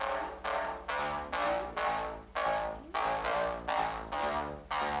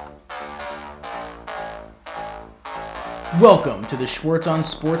Welcome to the Schwartz on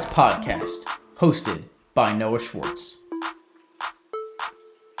Sports podcast, hosted by Noah Schwartz.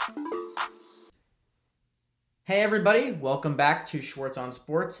 Hey everybody, welcome back to Schwartz on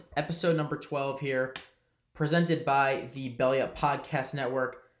Sports, episode number 12 here, presented by the Belly Up Podcast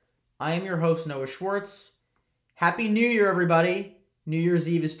Network. I am your host, Noah Schwartz. Happy New Year, everybody. New Year's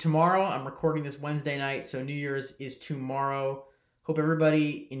Eve is tomorrow. I'm recording this Wednesday night, so New Year's is tomorrow. Hope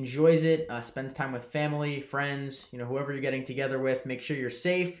everybody enjoys it, spends time with family, friends, whoever you're getting together with. Make sure you're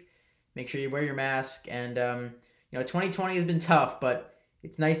safe. Make sure you wear your mask. And, 2020 has been tough, but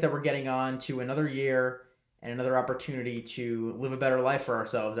it's nice that we're getting on to another year and another opportunity to live a better life for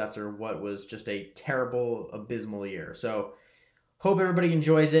ourselves after what was just a terrible, abysmal year. So, hope everybody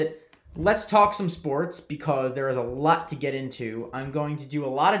enjoys it. Let's talk some sports because there is a lot to get into. I'm going to do a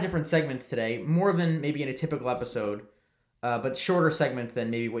lot of different segments today, more than maybe in a typical episode. But shorter segments than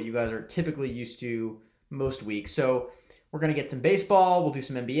maybe what you guys are typically used to most weeks. So we're going to get some baseball, we'll do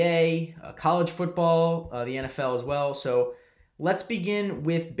some NBA, college football, the NFL as well. So let's begin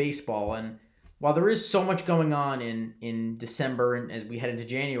with baseball. And while there is so much going on in December and as we head into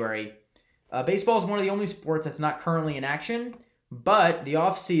January, baseball is one of the only sports that's not currently in action, but the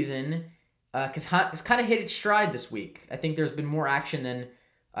offseason has kind of hit its stride this week. I think there's been more action than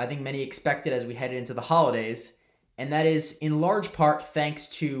I think many expected as we headed into the holidays. And that is in large part thanks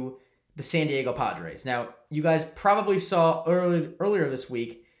to the San Diego Padres. Now, you guys probably saw earlier this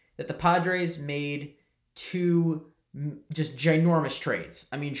week that the Padres made two just ginormous trades.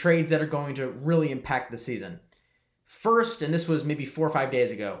 I mean, trades that are going to really impact the season. First, and this was maybe 4 or 5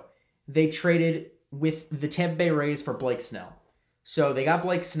 days ago, they traded with the Tampa Bay Rays for Blake Snell. So they got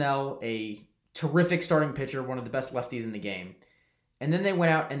Blake Snell, a terrific starting pitcher, one of the best lefties in the game. And then they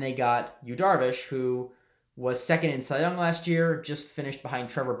went out and they got Yu Darvish, who was second in Cy Young last year, just finished behind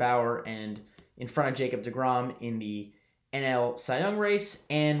Trevor Bauer and in front of Jacob deGrom in the NL Cy Young race,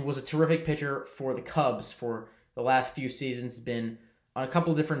 and was a terrific pitcher for the Cubs for the last few seasons, been on a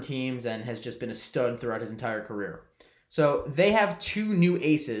couple different teams, and has just been a stud throughout his entire career. So they have two new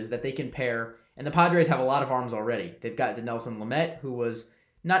aces that they can pair, and the Padres have a lot of arms already. They've got Dinelson Lamet, who was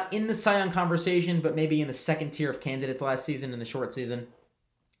not in the Cy Young conversation, but maybe in the second tier of candidates last season in the short season.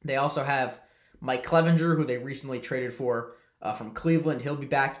 They also have Mike Clevenger, who they recently traded for from Cleveland. He'll be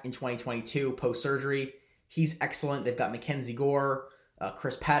back in 2022 post-surgery. He's excellent. They've got Mackenzie Gore,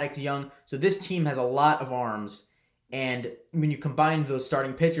 Chris Paddock's young. So this team has a lot of arms. And when you combine those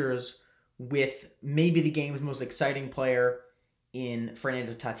starting pitchers with maybe the game's most exciting player in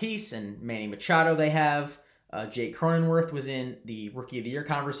Fernando Tatis and Manny Machado they have, Jake Cronenworth was in the Rookie of the Year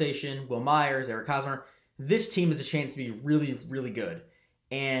conversation, Will Myers, Eric Hosmer. This team has a chance to be really, really good.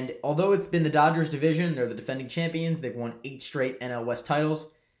 And although it's been the Dodgers division, they're the defending champions, they've won 8 straight NL West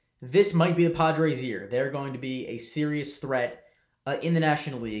titles, this might be the Padres' year. They're going to be a serious threat in the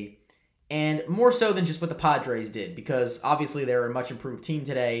National League, and more so than just what the Padres did, because obviously they're a much improved team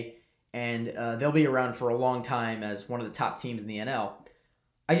today, and they'll be around for a long time as one of the top teams in the NL.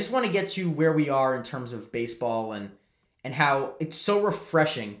 I just want to get to where we are in terms of baseball and how it's so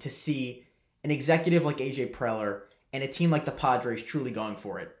refreshing to see an executive like AJ Preller and a team like the Padres truly going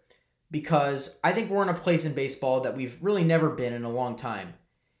for it. Because I think we're in a place in baseball that we've really never been in a long time.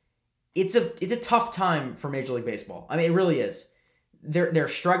 It's a tough time for Major League Baseball. I mean, it really is. They're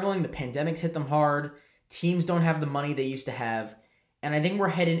struggling. The pandemic's hit them hard. Teams don't have the money they used to have. And I think we're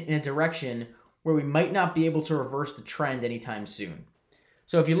headed in a direction where we might not be able to reverse the trend anytime soon.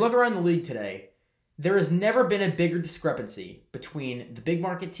 So if you look around the league today, there has never been a bigger discrepancy between the big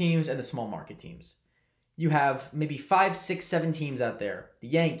market teams and the small market teams. You have maybe 5, 6, 7 teams out there. The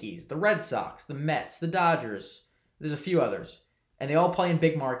Yankees, the Red Sox, the Mets, the Dodgers. There's a few others. And they all play in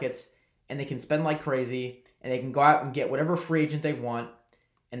big markets, and they can spend like crazy, and they can go out and get whatever free agent they want,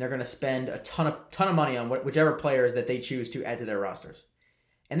 and they're going to spend a ton of money on whichever players that they choose to add to their rosters.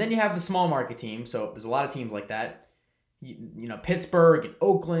 And then you have the small market teams, so there's a lot of teams like that. Pittsburgh and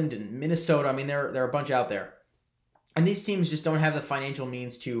Oakland and Minnesota. I mean, there are a bunch out there. And these teams just don't have the financial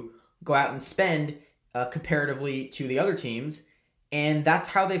means to go out and spend comparatively to the other teams, and that's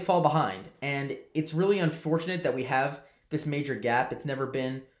how they fall behind. And it's really unfortunate that we have this major gap. It's never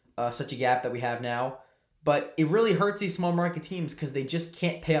been such a gap that we have now, but it really hurts these small market teams because they just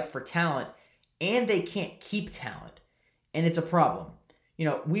can't pay up for talent, and they can't keep talent, and it's a problem.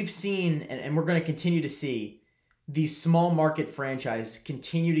 We've seen, and we're going to continue to see, these small market franchises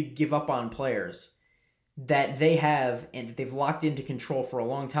continue to give up on players that they have and that they've locked into control for a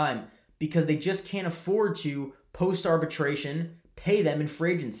long time, because they just can't afford to post-arbitration pay them in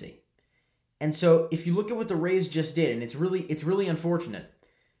free agency. And so if you look at what the Rays just did, and it's really unfortunate,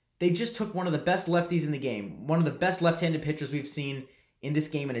 They just took one of the best lefties in the game, one of the best left-handed pitchers we've seen in this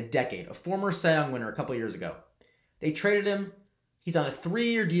game in a decade, a former Cy Young winner a couple years ago. They traded him. He's on a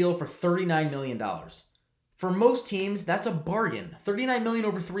 3-year deal for $39 million. For most teams, that's a bargain. $39 million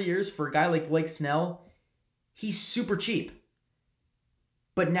over 3 years for a guy like Blake Snell, he's super cheap.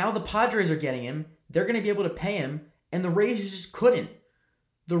 But now the Padres are getting him. They're going to be able to pay him, and the Rays just couldn't.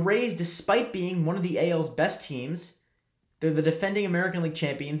 The Rays, despite being one of the AL's best teams, they're the defending American League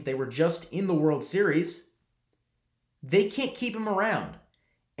champions. They were just in the World Series. They can't keep him around.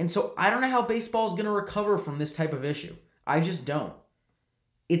 And so I don't know how baseball is going to recover from this type of issue. I just don't.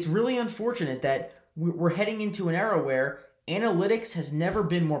 It's really unfortunate that we're heading into an era where analytics has never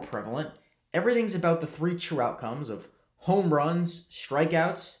been more prevalent. Everything's about the 3 true outcomes of home runs,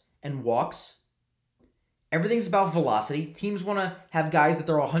 strikeouts, and walks. Everything's about velocity. Teams want to have guys that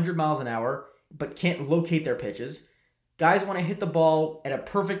throw 100 miles an hour but can't locate their pitches. Guys want to hit the ball at a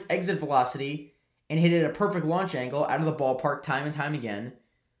perfect exit velocity and hit it at a perfect launch angle out of the ballpark time and time again.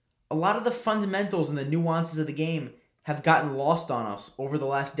 A lot of the fundamentals and the nuances of the game have gotten lost on us over the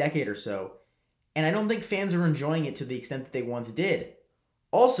last decade or so, and I don't think fans are enjoying it to the extent that they once did.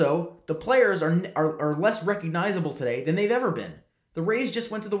 Also, the players are less recognizable today than they've ever been. The Rays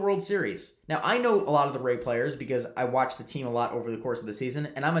just went to the World Series. Now, I know a lot of the Ray players because I watched the team a lot over the course of the season,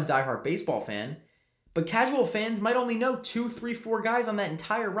 and I'm a diehard baseball fan, but casual fans might only know 2, 3, 4 guys on that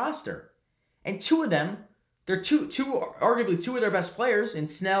entire roster. And 2 of them, they're arguably 2 of their best players in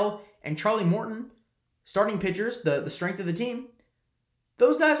Snell and Charlie Morton, starting pitchers, the strength of the team.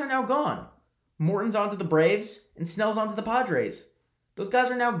 Those guys are now gone. Morton's onto the Braves, and Snell's onto the Padres. Those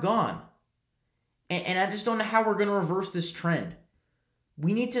guys are now gone. And I just don't know how we're going to reverse this trend.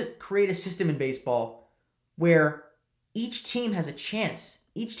 We need to create a system in baseball where each team has a chance.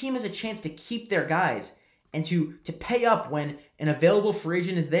 Each team has a chance to keep their guys and to pay up when an available free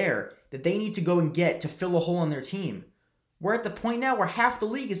agent is there that they need to go and get to fill a hole on their team. We're at the point now where half the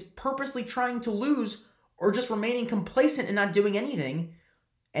league is purposely trying to lose or just remaining complacent and not doing anything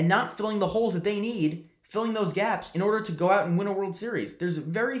and not filling the holes that they need, filling those gaps in order to go out and win a World Series. There's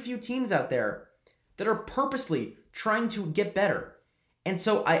very few teams out there that are purposely trying to get better. And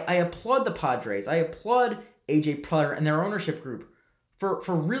so I applaud the Padres. I applaud AJ Preller and their ownership group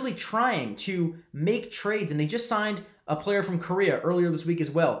for really trying to make trades. And they just signed a player from Korea earlier this week as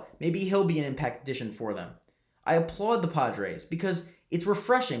well. Maybe he'll be an impact addition for them. I applaud the Padres because it's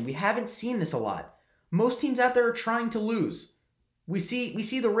refreshing. We haven't seen this a lot. Most teams out there are trying to lose. We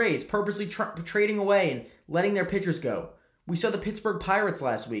see the Rays purposely trading away and letting their pitchers go. We saw the Pittsburgh Pirates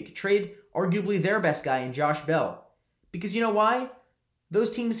last week trade arguably their best guy in Josh Bell. Because you know why? Those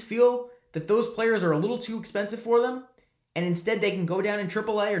teams feel that those players are a little too expensive for them, and instead they can go down in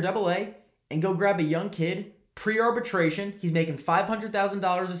AAA or AA and go grab a young kid, pre-arbitration, he's making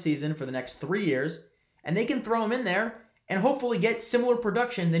 $500,000 a season for the next 3 years, and they can throw him in there and hopefully get similar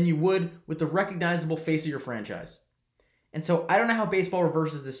production than you would with the recognizable face of your franchise. And so I don't know how baseball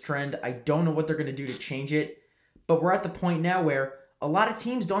reverses this trend. I don't know what they're going to do to change it, but we're at the point now where a lot of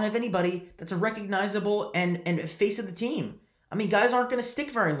teams don't have anybody that's a recognizable and face of the team. I mean, guys aren't going to stick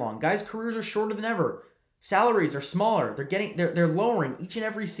very long. Guys' careers are shorter than ever. Salaries are smaller. They're lowering each and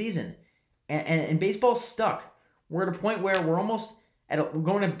every season. And baseball's stuck. We're at a point where we're almost we're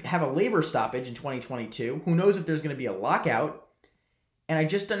going to have a labor stoppage in 2022. Who knows if there's going to be a lockout? And I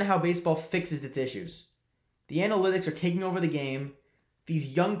just don't know how baseball fixes its issues. The analytics are taking over the game.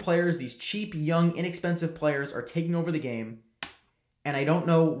 These young players, these cheap, young, inexpensive players are taking over the game. And I don't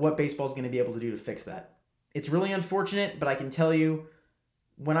know what baseball's going to be able to do to fix that. It's really unfortunate, but I can tell you,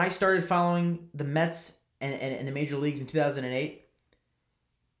 when I started following the Mets and the major leagues in 2008,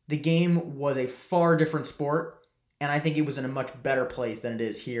 the game was a far different sport, and I think it was in a much better place than it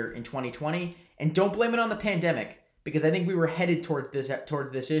is here in 2020. And don't blame it on the pandemic, because I think we were headed towards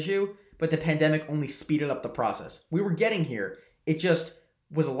this issue, but the pandemic only speeded up the process. We were getting here. It just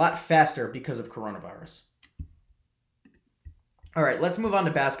was a lot faster because of coronavirus. All right, let's move on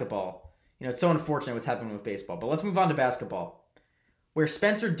to basketball. You know, it's so unfortunate what's happening with baseball, but let's move on to basketball, where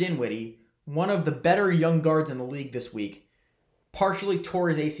Spencer Dinwiddie, one of the better young guards in the league this week, partially tore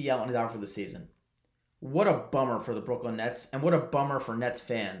his ACL and is out for the season. What a bummer for the Brooklyn Nets, and what a bummer for Nets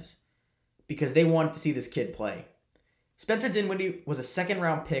fans, because they wanted to see this kid play. Spencer Dinwiddie was a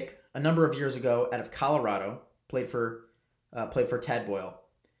second-round pick a number of years ago out of Colorado, played for Tad Boyle,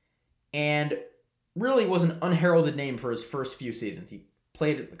 and really was an unheralded name for his first few seasons. He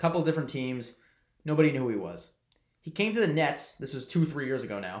played a couple of different teams. Nobody knew who he was. He came to the Nets, this was 2-3 years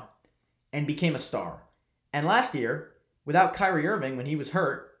ago now, and became a star. And last year, without Kyrie Irving when he was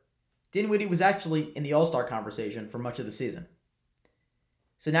hurt, Dinwiddie was actually in the All-Star conversation for much of the season.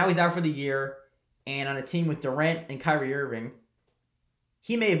 So now he's out for the year, and on a team with Durant and Kyrie Irving,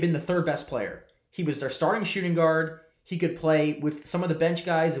 he may have been the third best player. He was their starting shooting guard. He could play with some of the bench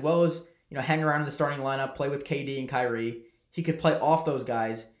guys as well as, hang around in the starting lineup, play with KD and Kyrie. He could play off those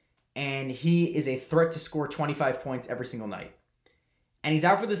guys, and he is a threat to score 25 points every single night. And he's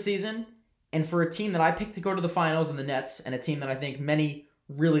out for the season, and for a team that I picked to go to the finals in the Nets, and a team that I think many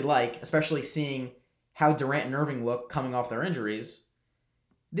really like, especially seeing how Durant and Irving look coming off their injuries,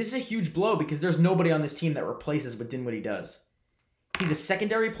 this is a huge blow because there's nobody on this team that replaces what Dinwiddie does. He's a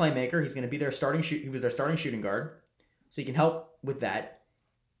secondary playmaker. He's going to be their starting he was their starting shooting guard, so he can help with that.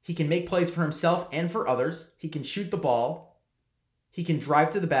 He can make plays for himself and for others. He can shoot the ball. He can drive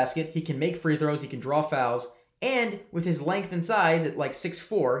to the basket. He can make free throws. He can draw fouls. And with his length and size at like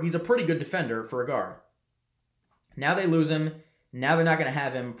 6'4", he's a pretty good defender for a guard. Now they lose him. Now they're not going to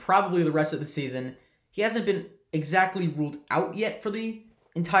have him probably the rest of the season. He hasn't been exactly ruled out yet for the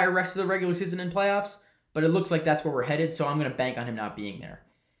entire rest of the regular season and playoffs, but it looks like that's where we're headed, so I'm going to bank on him not being there.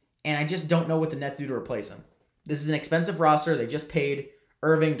 And I just don't know what the Nets do to replace him. This is an expensive roster. They just paid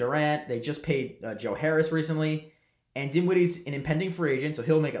Irving, Durant. They just paid Joe Harris recently. And Dinwiddie's an impending free agent, so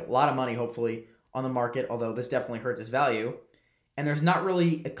he'll make a lot of money, hopefully, on the market, although this definitely hurts his value. And there's not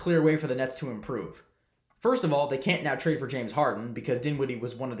really a clear way for the Nets to improve. First of all, they can't now trade for James Harden because Dinwiddie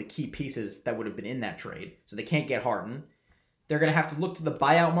was one of the key pieces that would have been in that trade, so they can't get Harden. They're going to have to look to the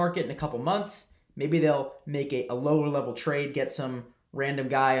buyout market in a couple months. Maybe they'll make a lower-level trade, get some random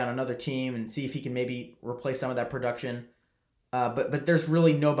guy on another team, and see if he can maybe replace some of that production. But there's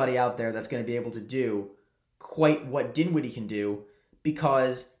really nobody out there that's going to be able to do quite what Dinwiddie can do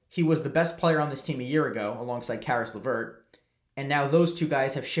because he was the best player on this team a year ago alongside Karis LeVert, and now those two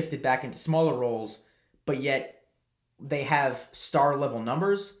guys have shifted back into smaller roles, but yet they have star-level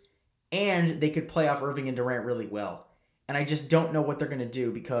numbers, and they could play off Irving and Durant really well. And I just don't know what they're going to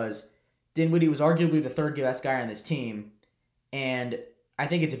do because Dinwiddie was arguably the third best guy on this team, and I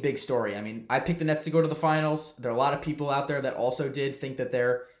think it's a big story. I mean, I picked the Nets to go to the finals. There are a lot of people out there that also did think that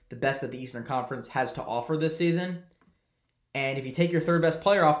they're the best that the Eastern Conference has to offer this season. And if you take your third best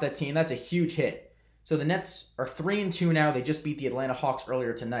player off that team, that's a huge hit. So the Nets are 3-2 now. They just beat the Atlanta Hawks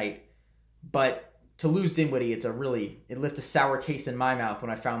earlier tonight. But to lose Dinwiddie, it left a sour taste in my mouth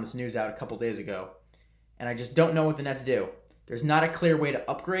when I found this news out a couple days ago. And I just don't know what the Nets do. There's not a clear way to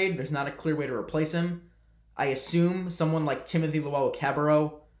upgrade. There's not a clear way to replace him. I assume someone like Timothy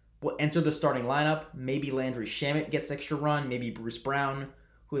Luwawu-Cabarrot will enter the starting lineup. Maybe Landry Shamet gets extra run. Maybe Bruce Brown,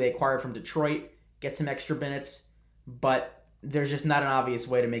 who they acquired from Detroit, gets some extra minutes. But there's just not an obvious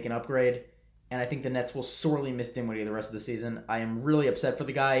way to make an upgrade. And I think the Nets will sorely miss Dinwiddie the rest of the season. I am really upset for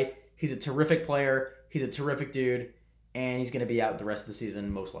the guy. He's a terrific player. He's a terrific dude. And he's going to be out the rest of the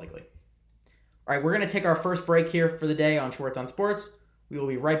season, most likely. All right, we're going to take our first break here for the day on Schwartz on Sports. We will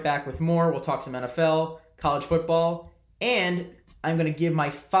be right back with more. We'll talk some NFL, college football, and I'm going to give my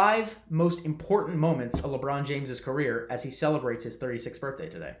 5 most important moments of LeBron James' career as he celebrates his 36th birthday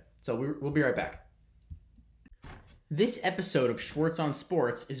today. So we'll be right back. This episode of Schwartz on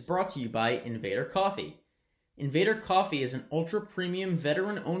Sports is brought to you by Invader Coffee. Invader Coffee is an ultra-premium,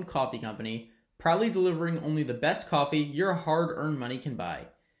 veteran-owned coffee company proudly delivering only the best coffee your hard-earned money can buy.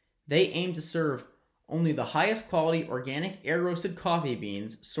 They aim to serve only the highest quality organic air-roasted coffee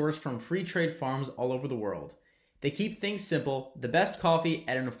beans sourced from free trade farms all over the world. They keep things simple, the best coffee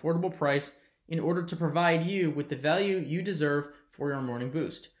at an affordable price in order to provide you with the value you deserve for your morning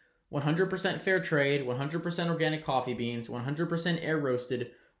boost. 100% fair trade, 100% organic coffee beans, 100%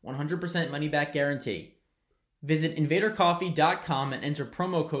 air-roasted, 100% money-back guarantee. Visit invadercoffee.com and enter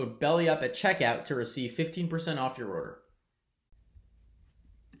promo code BELLYUP at checkout to receive 15% off your order.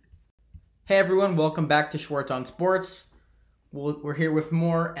 Hey everyone, welcome back to Schwartz on Sports. We're here with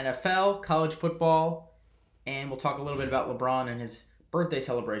more NFL, college football, and we'll talk a little bit about LeBron and his birthday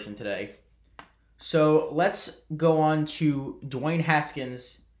celebration today. So let's go on to Dwayne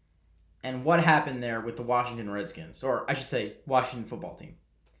Haskins and what happened there with the Washington Redskins, or I should say Washington football team.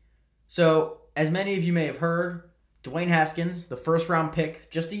 So, as many of you may have heard, Dwayne Haskins, the first-round pick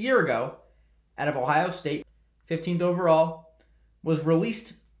just a year ago out of Ohio State, 15th overall, was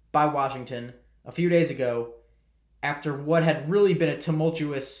released by Washington a few days ago after what had really been a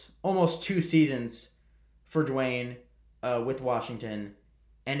tumultuous almost 2 seasons for Dwayne with Washington,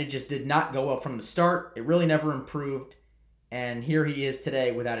 and it just did not go up from the start. It really never improved, and here he is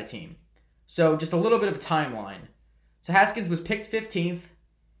today without a team. So just a little bit of a timeline. So Haskins was picked 15th,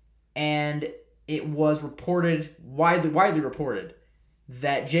 and it was reported, widely reported,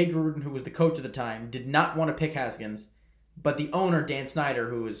 that Jay Gruden, who was the coach at the time, did not want to pick Haskins, but the owner, Dan Snyder,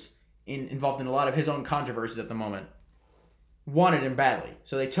 who was involved in a lot of his own controversies at the moment, wanted him badly.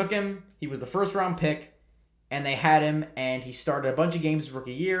 So they took him. He was the first round pick, and they had him, and he started a bunch of games his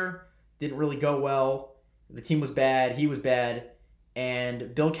rookie year. Didn't really go well. The team was bad. He was bad.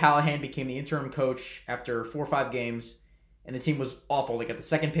 And Bill Callahan became the interim coach after 4 or 5 games, and the team was awful. They got the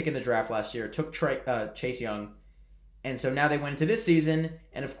second pick in the draft last year. Took Chase Young. And so now they went into this season,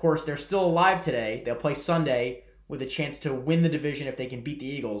 and of course they're still alive today. They'll play Sunday with a chance to win the division if they can beat the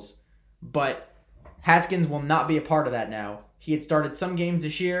Eagles. But Haskins will not be a part of that now. He had started some games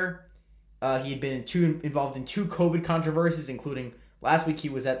this year. He had been involved in 2 COVID controversies, including last week he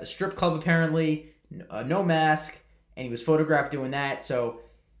was at the strip club apparently, no mask, and he was photographed doing that. So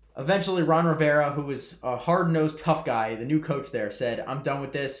eventually Ron Rivera, who was a hard-nosed, tough guy, the new coach there, said, I'm done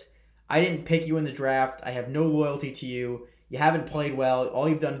with this. I didn't pick you in the draft. I have no loyalty to you. You haven't played well. All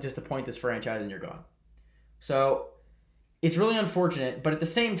you've done is disappoint this franchise, and you're gone. So it's really unfortunate, but at the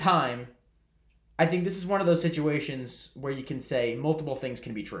same time, I think this is one of those situations where you can say multiple things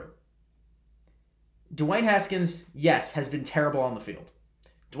can be true. Dwayne Haskins, yes, has been terrible on the field.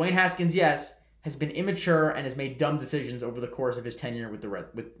 Dwayne Haskins, yes, has been immature and has made dumb decisions over the course of his tenure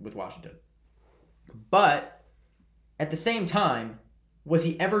with Washington. But at the same time, was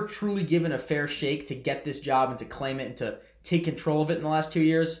he ever truly given a fair shake to get this job and to claim it and to take control of it in the last 2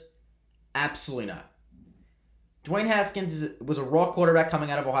 years? Absolutely not. Dwayne Haskins was a raw quarterback coming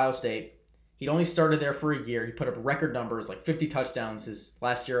out of Ohio State. He'd only started there for a year. He put up record numbers, like 50 touchdowns his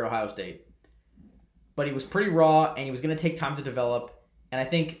last year at Ohio State. But he was pretty raw, and he was going to take time to develop. And I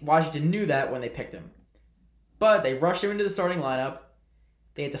think Washington knew that when they picked him. But they rushed him into the starting lineup.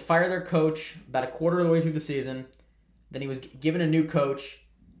 They had to fire their coach about a quarter of the way through the season. Then he was given a new coach.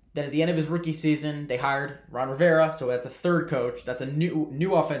 Then at the end of his rookie season, they hired Ron Rivera. So that's a third coach. That's a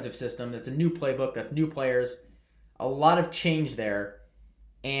new offensive system. That's a new playbook. That's new players. A lot of change there.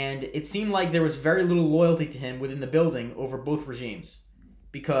 And it seemed like there was very little loyalty to him within the building over both regimes.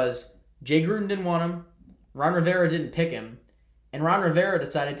 Because Jay Gruden didn't want him. Ron Rivera didn't pick him. And Ron Rivera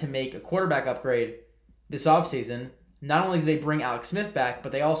decided to make a quarterback upgrade this offseason. Not only did they bring Alex Smith back,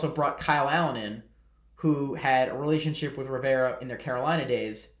 but they also brought Kyle Allen in, who had a relationship with Rivera in their Carolina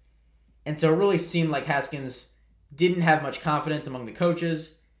days. And so it really seemed like Haskins didn't have much confidence among the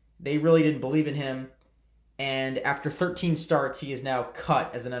coaches. They really didn't believe in him. And after 13 starts, he is now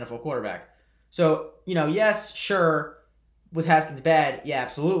cut as an NFL quarterback. So, yes, sure, was Haskins bad? Yeah,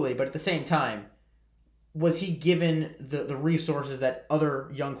 absolutely. But at the same time, was he given the resources that other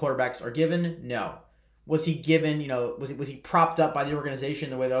young quarterbacks are given? No. Was he given, was he propped up by the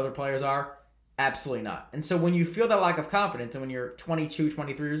organization the way that other players are? Absolutely not. And so when you feel that lack of confidence and when you're 22,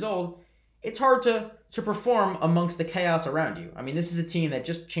 23 years old, it's hard to perform amongst the chaos around you. I mean, this is a team that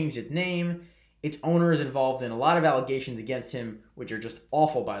just changed its name. Its owner is involved in a lot of allegations against him, which are just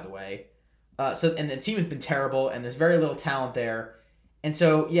awful, by the way. And the team has been terrible, and there's very little talent there. And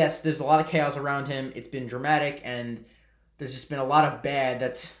so, yes, there's a lot of chaos around him. It's been dramatic, and there's just been a lot of bad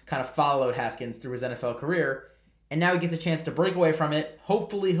that's kind of followed Haskins through his NFL career. And now he gets a chance to break away from it.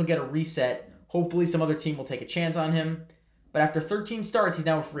 Hopefully he'll get a reset. Hopefully some other team will take a chance on him. But after 13 starts, he's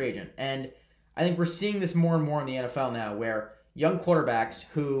now a free agent. And I think we're seeing this more and more in the NFL now, where young quarterbacks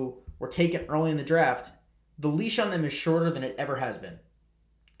who were taken early in the draft, the leash on them is shorter than it ever has been.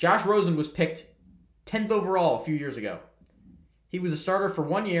 Josh Rosen was picked 10th overall a few years ago. He was a starter for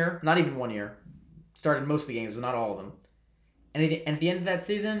 1 year, not even 1 year. Started most of the games, but not all of them. And at the end of that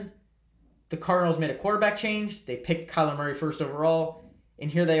season, the Cardinals made a quarterback change. They picked Kyler Murray first overall. And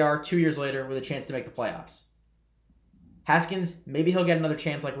here they are 2 years later with a chance to make the playoffs. Haskins, maybe he'll get another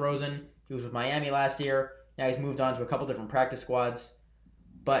chance like Rosen. He was with Miami last year. Now he's moved on to a couple different practice squads.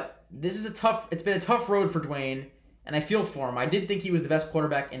 But it's been a tough road for Dwayne, and I feel for him. I did think he was the best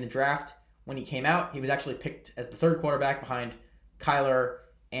quarterback in the draft when he came out. He was actually picked as the third quarterback behind Kyler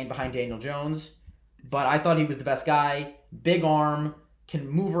and behind Daniel Jones. But I thought he was the best guy. Big arm, can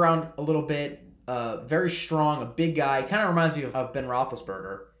move around a little bit, very strong, a big guy. Kind of reminds me of Ben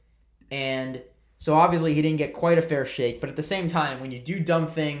Roethlisberger. And so obviously he didn't get quite a fair shake. But at the same time, when you do dumb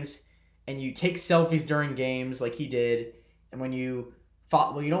things and you take selfies during games like he did, and when you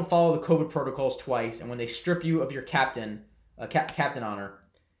don't follow the COVID protocols twice, and when they strip you of your captain honor,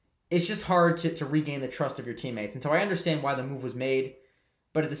 it's just hard to regain the trust of your teammates. And so I understand why the move was made,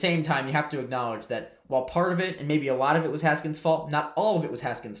 but at the same time, you have to acknowledge that while part of it, and maybe a lot of it was Haskins' fault, not all of it was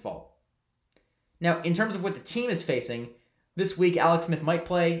Haskins' fault. Now, in terms of what the team is facing, this week Alex Smith might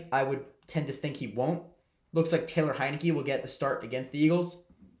play. I would tend to think he won't. Looks like Taylor Heineke will get the start against the Eagles.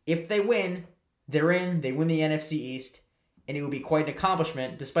 If they win, they're in. They win the NFC East. And it would be quite an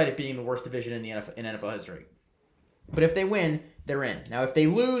accomplishment, despite it being the worst division in NFL history. But if they win, they're in. Now, if they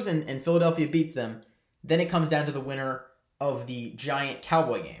lose and Philadelphia beats them, then it comes down to the winner of the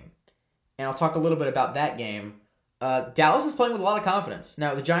Giant-Cowboy game. And I'll talk a little bit about that game. Dallas is playing with a lot of confidence.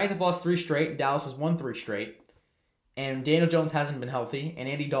 Now, the Giants have lost 3 straight, and Dallas has won 3 straight. And Daniel Jones hasn't been healthy, and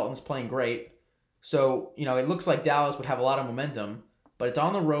Andy Dalton's playing great. So, it looks like Dallas would have a lot of momentum. But it's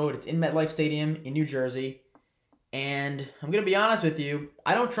on the road. It's in MetLife Stadium in New Jersey. And I'm going to be honest with you,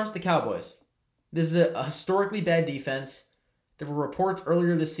 I don't trust the Cowboys. This is a historically bad defense. There were reports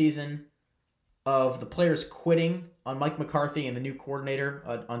earlier this season of the players quitting on Mike McCarthy and the new coordinator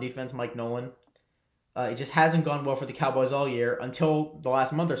on defense, Mike Nolan. It just hasn't gone well for the Cowboys all year until the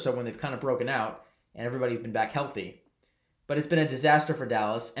last month or so when they've kind of broken out and everybody's been back healthy. But it's been a disaster for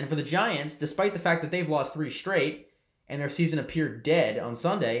Dallas. And for the Giants, despite the fact that they've lost 3 straight and their season appeared dead on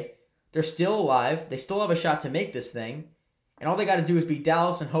Sunday, they're still alive. They still have a shot to make this thing. And all they got to do is beat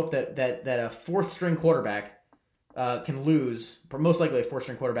Dallas and hope that a fourth-string quarterback can lose. Most likely a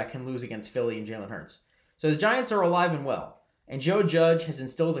fourth-string quarterback can lose against Philly and Jalen Hurts. So the Giants are alive and well. And Joe Judge has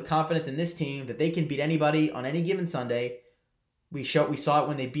instilled a confidence in this team that they can beat anybody on any given Sunday. We saw it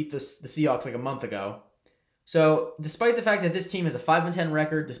when they beat the Seahawks like a month ago. So despite the fact that this team has a 5-10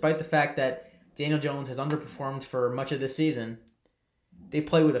 record, despite the fact that Daniel Jones has underperformed for much of this season, they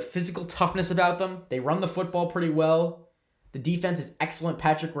play with a physical toughness about them. They run the football pretty well. The defense is excellent.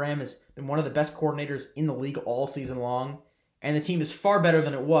 Patrick Graham has been one of the best coordinators in the league all season long. And the team is far better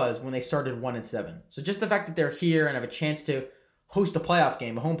than it was when they started 1-7. So just the fact that they're here and have a chance to host a home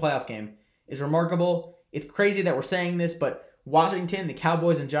playoff game, is remarkable. It's crazy that we're saying this, but Washington, the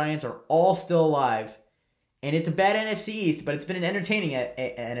Cowboys, and Giants are all still alive. And it's a bad NFC East, but it's been an entertaining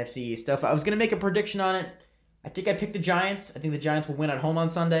NFC East. So if I was going to make a prediction on it, I think I picked the Giants. I think the Giants will win at home on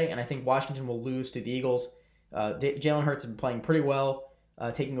Sunday, and I think Washington will lose to the Eagles. Jalen Hurts has been playing pretty well,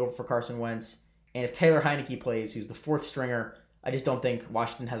 taking over for Carson Wentz. And if Taylor Heineke plays, who's the 4th stringer, I just don't think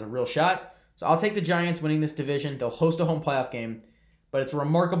Washington has a real shot. So I'll take the Giants winning this division. They'll host a home playoff game, but it's a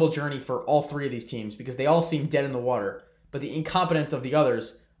remarkable journey for all 3 of these teams because they all seem dead in the water. But the incompetence of the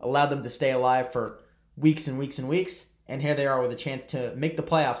others allowed them to stay alive for weeks and weeks and weeks. And here they are with a chance to make the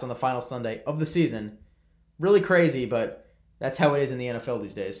playoffs on the final Sunday of the season. Really crazy, but that's how it is in the NFL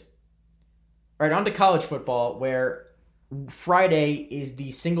these days. All right, on to college football, where Friday is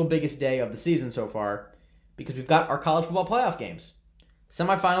the single biggest day of the season so far because we've got our college football playoff games.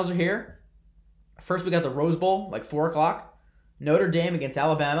 Semifinals are here. First, we got the Rose Bowl, like 4 o'clock. Notre Dame against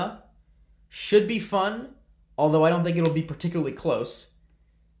Alabama. Should be fun, although I don't think it'll be particularly close.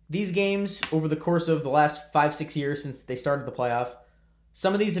 These games, over the course of the last 5-6 years since they started the playoff,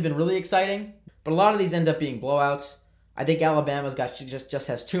 some of these have been really exciting, but a lot of these end up being blowouts. I think Alabama's just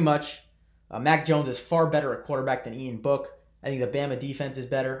has too much. Mac Jones is far better at quarterback than Ian Book. I think the Bama defense is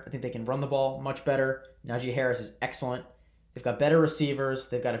better. I think they can run the ball much better. Najee Harris is excellent. They've got better receivers.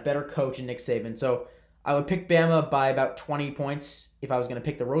 They've got a better coach in Nick Saban. So I would pick Bama by about 20 points if I was going to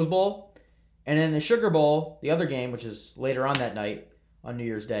pick the Rose Bowl. And then the Sugar Bowl, the other game, which is later on that night on New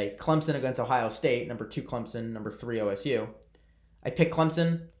Year's Day, Clemson against Ohio State, number 2 Clemson, number 3 OSU. I pick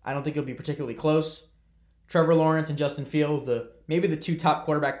Clemson. I don't think it'll be particularly close. Trevor Lawrence and Justin Fields, maybe the 2 top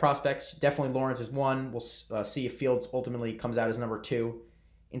quarterback prospects. Definitely Lawrence is 1. We'll see if Fields ultimately comes out as number 2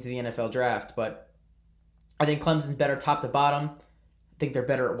 into the NFL draft. But I think Clemson's better top to bottom. I think they're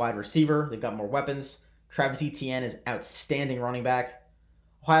better at wide receiver. They've got more weapons. Travis Etienne is outstanding running back.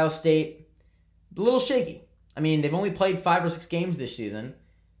 Ohio State, a little shaky. I mean, they've only played 5 or 6 games this season,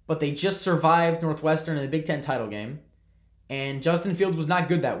 but they just survived Northwestern in the Big Ten title game. And Justin Fields was not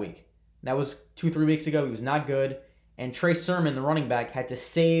good that week. That was 2-3 weeks ago. He was not good. And Trey Sermon, the running back, had to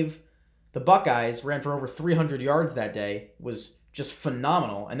save the Buckeyes. Ran for over 300 yards that day. Was just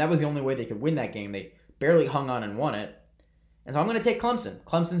phenomenal. And that was the only way they could win that game. They barely hung on and won it. And so I'm going to take Clemson.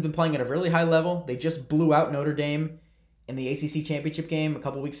 Clemson's been playing at a really high level. They just blew out Notre Dame in the ACC championship game a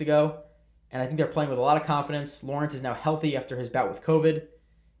couple weeks ago. And I think they're playing with a lot of confidence. Lawrence is now healthy after his bout with COVID.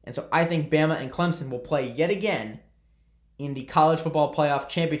 And so I think Bama and Clemson will play yet again in the college football playoff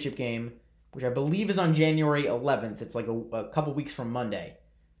championship game, which I believe is on January 11th. It's like a couple weeks from Monday.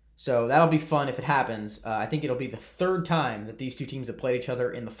 So that'll be fun if it happens. I think it'll be the 3rd time that these 2 teams have played each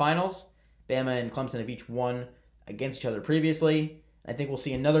other in the finals. Bama and Clemson have each won against each other previously. I think we'll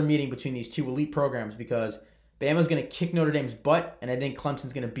see another meeting between these 2 elite programs because Bama's going to kick Notre Dame's butt, and I think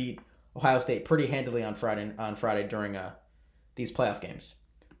Clemson's going to beat Ohio State pretty handily on Friday during these playoff games.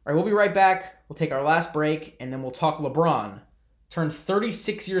 All right, we'll be right back. We'll take our last break, and then we'll talk LeBron. Turned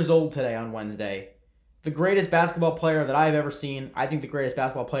 36 years old today on Wednesday. The greatest basketball player that I've ever seen. I think the greatest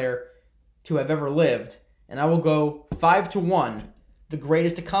basketball player to have ever lived. And I will go 5-1, the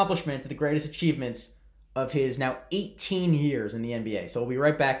greatest accomplishment, the greatest achievements of his now 18 years in the NBA. So we'll be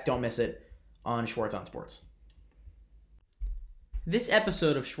right back. Don't miss it on Schwartz on Sports. This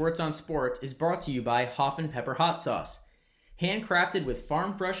episode of Schwartz on Sports is brought to you by Hoff and Pepper Hot Sauce. Handcrafted with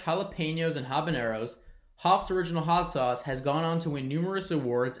farm-fresh jalapenos and habaneros, Hoff's original hot sauce has gone on to win numerous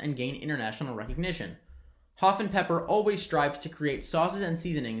awards and gain international recognition. Hoff and Pepper always strives to create sauces and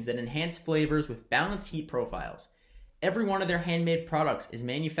seasonings that enhance flavors with balanced heat profiles. Every one of their handmade products is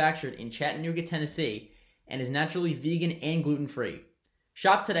manufactured in Chattanooga, Tennessee, and is naturally vegan and gluten-free.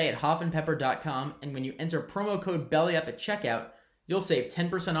 Shop today at hoffandpepper.com, and when you enter promo code BELLYUP at checkout, you'll save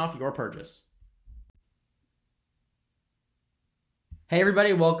 10% off your purchase. Hey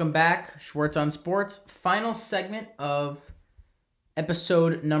everybody, welcome back. Schwartz on Sports. Final segment of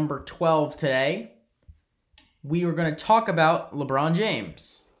episode number 12 today. We are going to talk about LeBron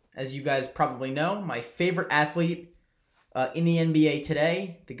James. As you guys probably know, my favorite athlete in the NBA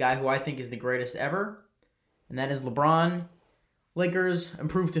today, the guy who I think is the greatest ever, and that is LeBron. Lakers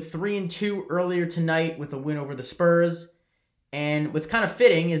improved to 3-2 earlier tonight with a win over the Spurs. And what's kind of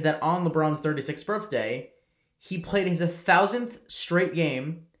fitting is that on LeBron's 36th birthday, he played his 1,000th straight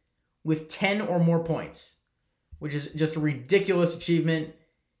game with 10 or more points, which is just a ridiculous achievement.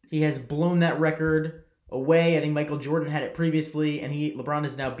 He has blown that record away. I think Michael Jordan had it previously, and LeBron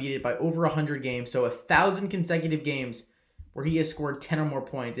has now beat it by over 100 games. So 1,000 consecutive games where he has scored 10 or more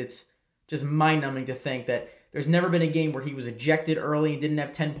points. It's just mind-numbing to think that there's never been a game where he was ejected early and didn't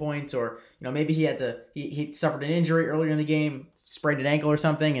have 10 points, or maybe he suffered an injury earlier in the game, sprained an ankle or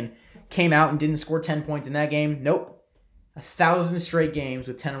something, and came out and didn't score 10 points in that game. Nope. 1,000 straight games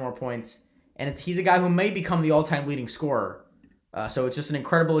with 10 or more points. And he's a guy who may become the all-time leading scorer. So it's just an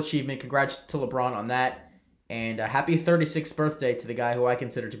incredible achievement. Congrats to LeBron on that. And happy 36th birthday to the guy who I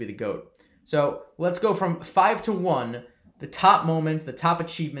consider to be the GOAT. So let's go from 5 to 1, the top moments, the top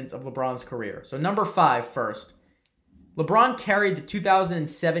achievements of LeBron's career. So number 5 first. LeBron carried the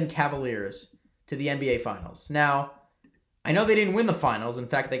 2007 Cavaliers to the NBA Finals. Now, I know they didn't win the finals. In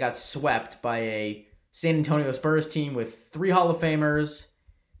fact, they got swept by a San Antonio Spurs team with 3 Hall of Famers,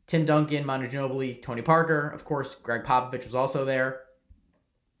 Tim Duncan, Manu Ginobili, Tony Parker. Of course, Greg Popovich was also there.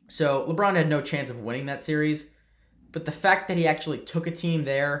 So LeBron had no chance of winning that series. But the fact that he actually took a team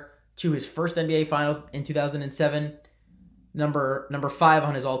there to his first NBA Finals in 2007, number 5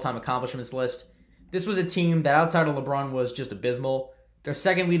 on his all-time accomplishments list. This was a team that outside of LeBron was just abysmal. Their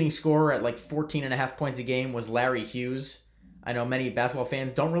second leading scorer at like 14.5 points a game was Larry Hughes. I know many basketball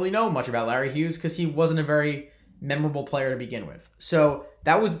fans don't really know much about Larry Hughes because he wasn't a very memorable player to begin with. So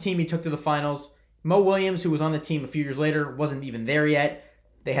that was the team he took to the finals. Mo Williams, who was on the team a few years later, wasn't even there yet.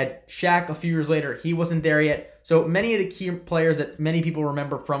 They had Shaq a few years later. He wasn't there yet. So many of the key players that many people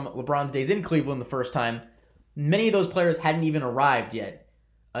remember from LeBron's days in Cleveland the first time, many of those players hadn't even arrived yet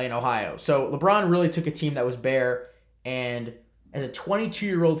in Ohio. So LeBron really took a team that was bare, and as a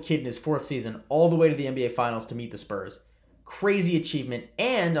 22-year-old kid in his 4th season, all the way to the NBA Finals to meet the Spurs. Crazy achievement.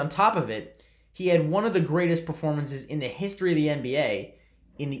 And on top of it, he had one of the greatest performances in the history of the NBA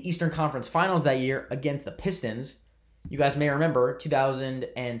in the Eastern Conference Finals that year against the Pistons. You guys may remember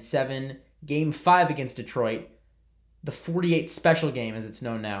 2007 Game 5 against Detroit, the 48 special game as it's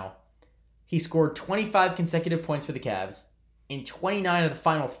known now. He scored 25 consecutive points for the Cavs, in 29 of the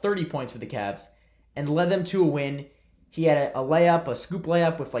final 30 points for the Cavs, and led them to a win. He had a scoop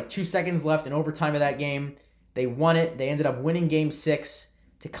layup with like 2 seconds left in overtime of that game. They won it. They ended up winning Game 6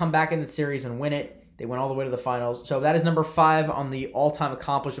 to come back in the series and win it. They went all the way to the finals. So that is number 5 on the all-time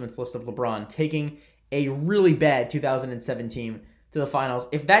accomplishments list of LeBron, taking a really bad 2007 team to the finals.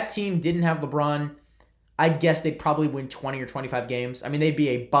 If that team didn't have LeBron, I'd guess they'd probably win 20 or 25 games. I mean, they'd be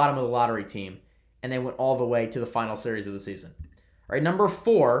a bottom-of-the-lottery team, and they went all the way to the final series of the season. All right, number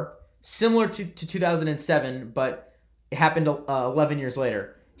 4, similar to 2007, but it happened 11 years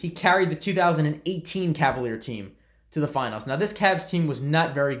later. He carried the 2018 Cavalier team to the finals. Now, this Cavs team was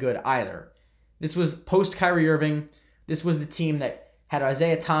not very good either. This was post-Kyrie Irving. This was the team that had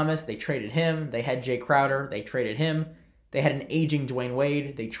Isaiah Thomas. They traded him. They had Jay Crowder. They traded him. They had an aging Dwayne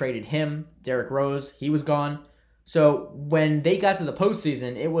Wade. They traded him. Derrick Rose. He was gone. So when they got to the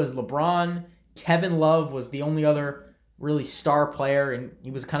postseason, it was LeBron. Kevin Love was the only other really star player, and he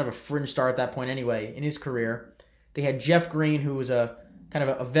was kind of a fringe star at that point anyway in his career. They had Jeff Green, who was a kind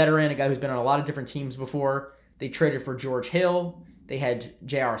of a veteran, a guy who's been on a lot of different teams before. They traded for George Hill. They had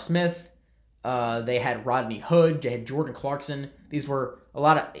J.R. Smith. They had Rodney Hood. They had Jordan Clarkson. These were a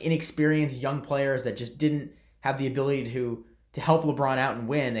lot of inexperienced young players that just didn't have the ability to help LeBron out and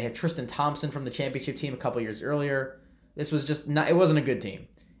win. They had Tristan Thompson from the championship team a couple years earlier. This was just not, it wasn't a good team.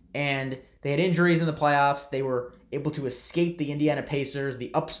 And they had injuries in the playoffs. They were able to escape the Indiana Pacers,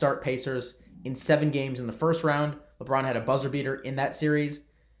 the upstart Pacers, in 7 games in the first round. LeBron had a buzzer beater in that series.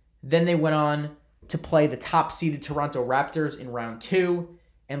 Then they went on to play the top-seeded Toronto Raptors in round 2,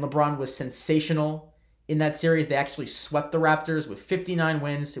 and LeBron was sensational in that series. They actually swept the Raptors with 59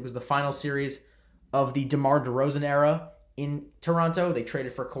 wins. It was the final series of the DeMar DeRozan era in Toronto. They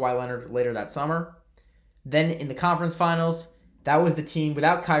traded for Kawhi Leonard later that summer. Then in the conference finals, that was the team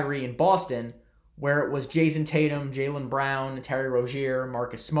without Kyrie in Boston, where it was Jason Tatum, Jaylen Brown, Terry Rozier,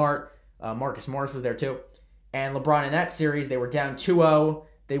 Marcus Smart. Marcus Morris was there too. And LeBron in that series, they were down 2-0.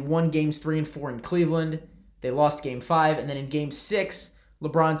 They won games 3 and 4 in Cleveland. They lost game 5. And then in game 6,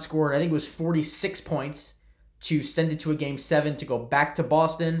 LeBron scored, I think it was 46 points to send it to a game 7 to go back to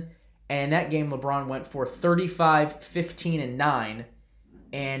Boston. And in that game, LeBron went for 35, 15, and 9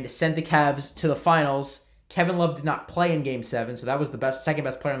 and sent the Cavs to the finals. Kevin Love did not play in game 7, so that was the second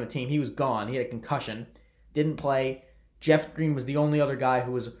best player on the team. He was gone. He had a concussion. Didn't play. Jeff Green was the only other guy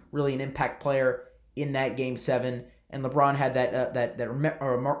who was really an impact player in that game 7. And LeBron had that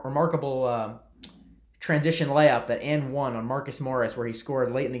remarkable transition layup, that and one on Marcus Morris, where he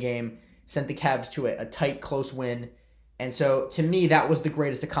scored late in the game, sent the Cavs to a tight, close win. And so, to me, that was the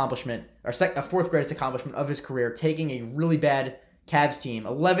greatest accomplishment, or a fourth greatest accomplishment of his career, taking a really bad Cavs team,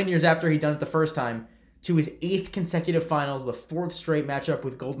 11 years after he'd done it the first time, to his 8th consecutive finals, the 4th straight matchup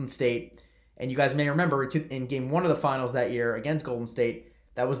with Golden State. And you guys may remember, in game 1 of the finals that year against Golden State,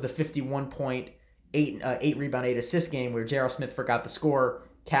 that was the 51-point, 8 rebound, 8 assist game where J.R. Smith forgot the score.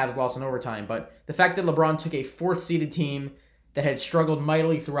 Cavs lost in overtime. But the fact that LeBron took a 4th-seeded team that had struggled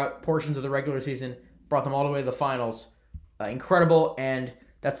mightily throughout portions of the regular season, brought them all the way to the finals, incredible, and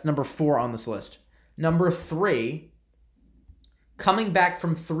that's number 4 on this list. Number 3, coming back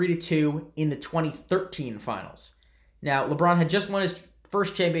from 3-2 in the 2013 finals. Now, LeBron had just won his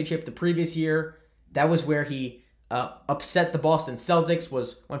first championship the previous year. That was where he upset the Boston Celtics,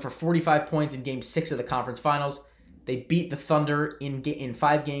 went for 45 points in Game 6 of the conference finals. They beat the Thunder in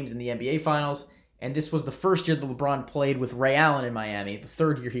 5 games in the NBA finals, and this was the first year that LeBron played with Ray Allen in Miami, the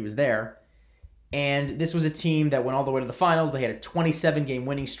 3rd year he was there. And this was a team that went all the way to the finals. They had a 27-game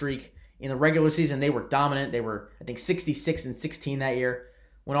winning streak. In the regular season, they were dominant. They were, I think, 66-16 that year.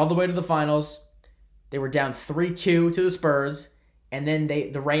 Went all the way to the finals. They were down 3-2 to the Spurs. And then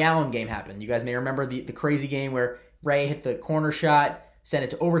the Ray Allen game happened. You guys may remember the crazy game where Ray hit the corner shot, sent it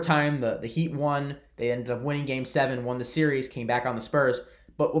to overtime. The Heat won. They ended up winning Game 7, won the series, came back on the Spurs.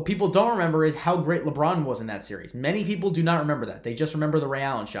 But what people don't remember is how great LeBron was in that series. Many people do not remember that. They just remember the Ray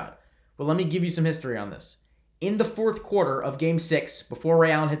Allen shot. But let me give you some history on this. In the 4th quarter of Game 6, before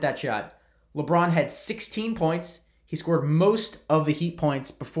Ray Allen hit that shot, LeBron had 16 points. He scored most of the Heat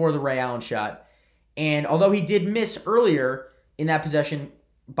points before the Ray Allen shot. And although he did miss earlier in that possession,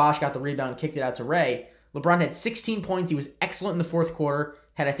 Bosh got the rebound and kicked it out to Ray. LeBron had 16 points. He was excellent in the 4th quarter.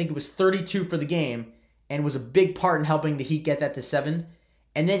 Had, I think it was 32 for the game, and was a big part in helping the Heat get that to 7.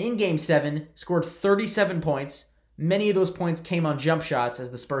 And then in Game 7, scored 37 points. Many of those points came on jump shots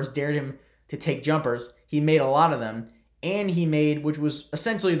as the Spurs dared him to take jumpers. He made a lot of them. And he made, which was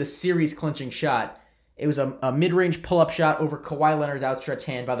essentially the series-clinching shot. It was a mid-range pull-up shot over Kawhi Leonard's outstretched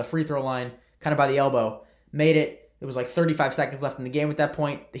hand by the free throw line, kind of by the elbow. Made it. It was like 35 seconds left in the game at that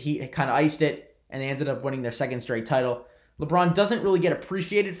point. The Heat had kind of iced it, and they ended up winning their 2nd straight title. LeBron doesn't really get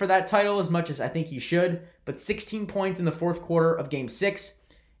appreciated for that title as much as I think he should, but 16 points in the 4th quarter of Game 6,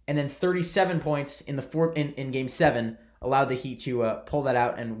 and then 37 points in in Game 7 allowed the Heat to pull that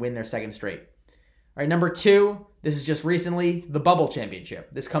out and win their 2nd straight. All right, number 2, this is just recently, the Bubble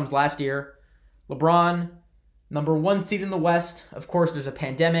Championship. This comes last year. LeBron, number 1 seed in the West. Of course, there's a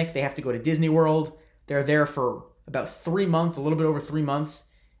pandemic. They have to go to Disney World. They're there for about 3 months, a little bit over 3 months.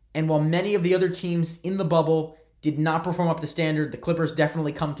 And while many of the other teams in the bubble did not perform up to standard, the Clippers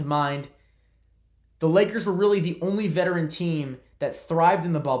definitely come to mind. The Lakers were really the only veteran team that thrived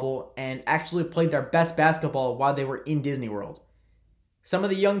in the bubble and actually played their best basketball while they were in Disney World. Some of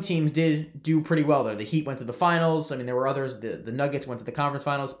the young teams did do pretty well there. The Heat went to the finals. I mean, there were others. The Nuggets went to the conference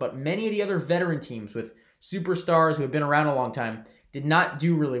finals. But many of the other veteran teams with superstars who have been around a long time did not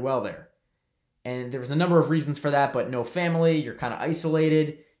do really well there. And there was a number of reasons for that, but no family. You're kind of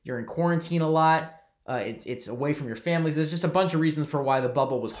isolated. You're in quarantine a lot. It's away from your families. There's just a bunch of reasons for why the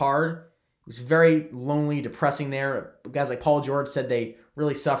bubble was hard. It was very lonely, depressing there. Guys like Paul George said they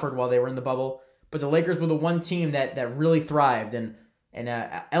really suffered while they were in the bubble. But the Lakers were the one team that really thrived and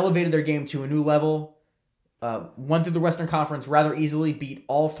elevated their game to a new level. Won through the Western Conference rather easily, beat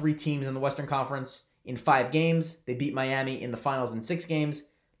all 3 teams in the Western Conference in 5 games. They beat Miami in the finals in 6 games.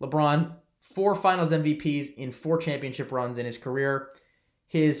 LeBron, 4 finals MVPs in 4 championship runs in his career.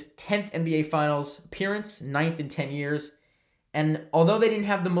 His 10th NBA Finals appearance, 9th in 10 years. And although they didn't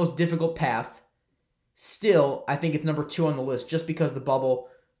have the most difficult path, still, I think it's number 2 on the list just because the bubble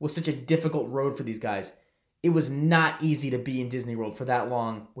was such a difficult road for these guys. It was not easy to be in Disney World for that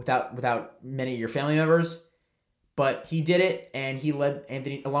long without many of your family members. But he did it, and he led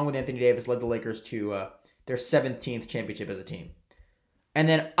along with Anthony Davis, led the Lakers to their 17th championship as a team. And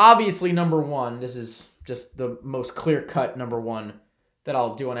then obviously number one, this is just the most clear-cut number one that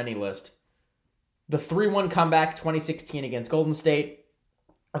I'll do on any list. The 3-1 comeback 2016 against Golden State.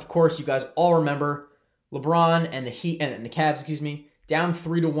 Of course, you guys all remember LeBron and the Cavs, down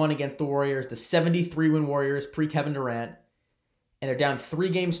 3-1 against the Warriors, the 73-win Warriors pre-Kevin Durant. And they're down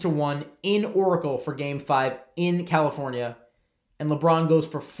 3-1 in Oracle for Game 5 in California. And LeBron goes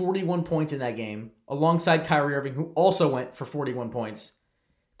for 41 points in that game, alongside Kyrie Irving, who also went for 41 points.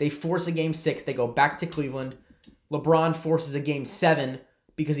 They force a Game 6. They go back to Cleveland. LeBron forces a Game 7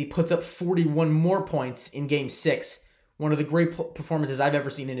 because he puts up 41 more points in Game 6. One of the great performances I've ever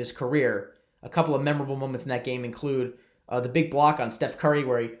seen in his career. A couple of memorable moments in that game include the big block on Steph Curry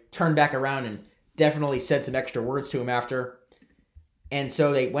where he turned back around and definitely said some extra words to him after. And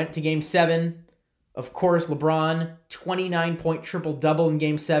so they went to Game 7. Of course, LeBron, 29-point triple-double in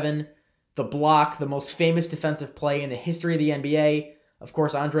Game 7. The block, the most famous defensive play in the history of the NBA. Of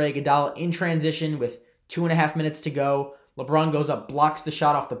course, Andre Iguodala in transition with 2.5 minutes to go. LeBron goes up, blocks the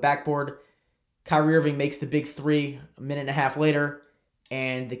shot off the backboard. Kyrie Irving makes the big three a minute and a half later.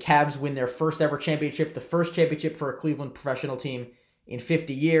 And the Cavs win their first ever championship, the first championship for a Cleveland professional team in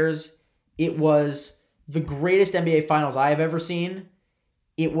 50 years. It was the greatest NBA Finals I have ever seen.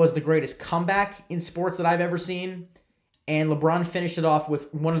 It was the greatest comeback in sports that I've ever seen. And LeBron finished it off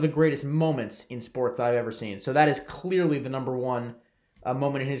with one of the greatest moments in sports that I've ever seen. So that is clearly the number one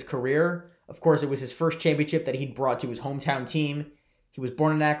moment in his career. Of course, it was his first championship that he'd brought to his hometown team. He was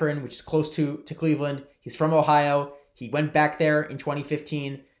born in Akron, which is close to Cleveland. He's from Ohio. He went back there in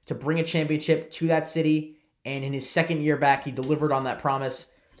 2015 to bring a championship to that city. And in his second year back, he delivered on that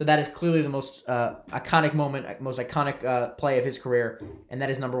promise. So that is clearly the most iconic moment, most iconic play of his career. And that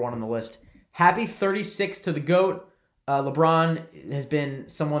is number one on the list. Happy 36 to the GOAT. LeBron has been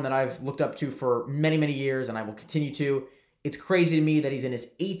someone that I've looked up to for many, many years, and I will continue to. It's crazy to me that he's in his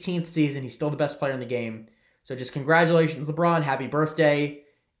 18th season. He's still the best player in the game. So just congratulations, LeBron. Happy birthday.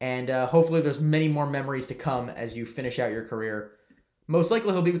 And hopefully there's many more memories to come as you finish out your career. Most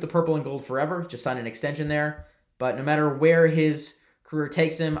likely he'll be with the purple and gold forever. Just sign an extension there. But no matter where his career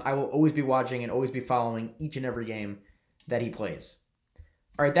takes him, I will always be watching and always be following each and every game that he plays.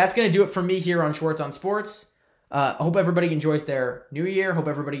 All right, that's going to do it for me here on Schwartz on Sports. I hope everybody enjoys their New Year. Hope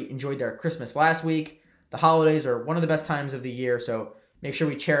everybody enjoyed their Christmas last week. The holidays are one of the best times of the year, so make sure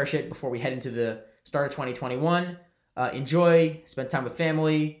we cherish it before we head into the start of 2021. Enjoy, spend time with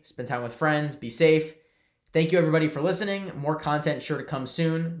family, spend time with friends, be safe. Thank you everybody for listening. More content sure to come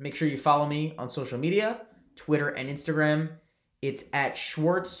soon. Make sure you follow me on social media, Twitter and Instagram. It's at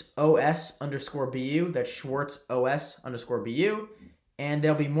SchwartzOS_BU. That's SchwartzOS_BU. And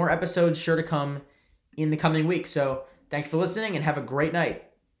there'll be more episodes sure to come in the coming weeks. So thanks for listening and have a great night.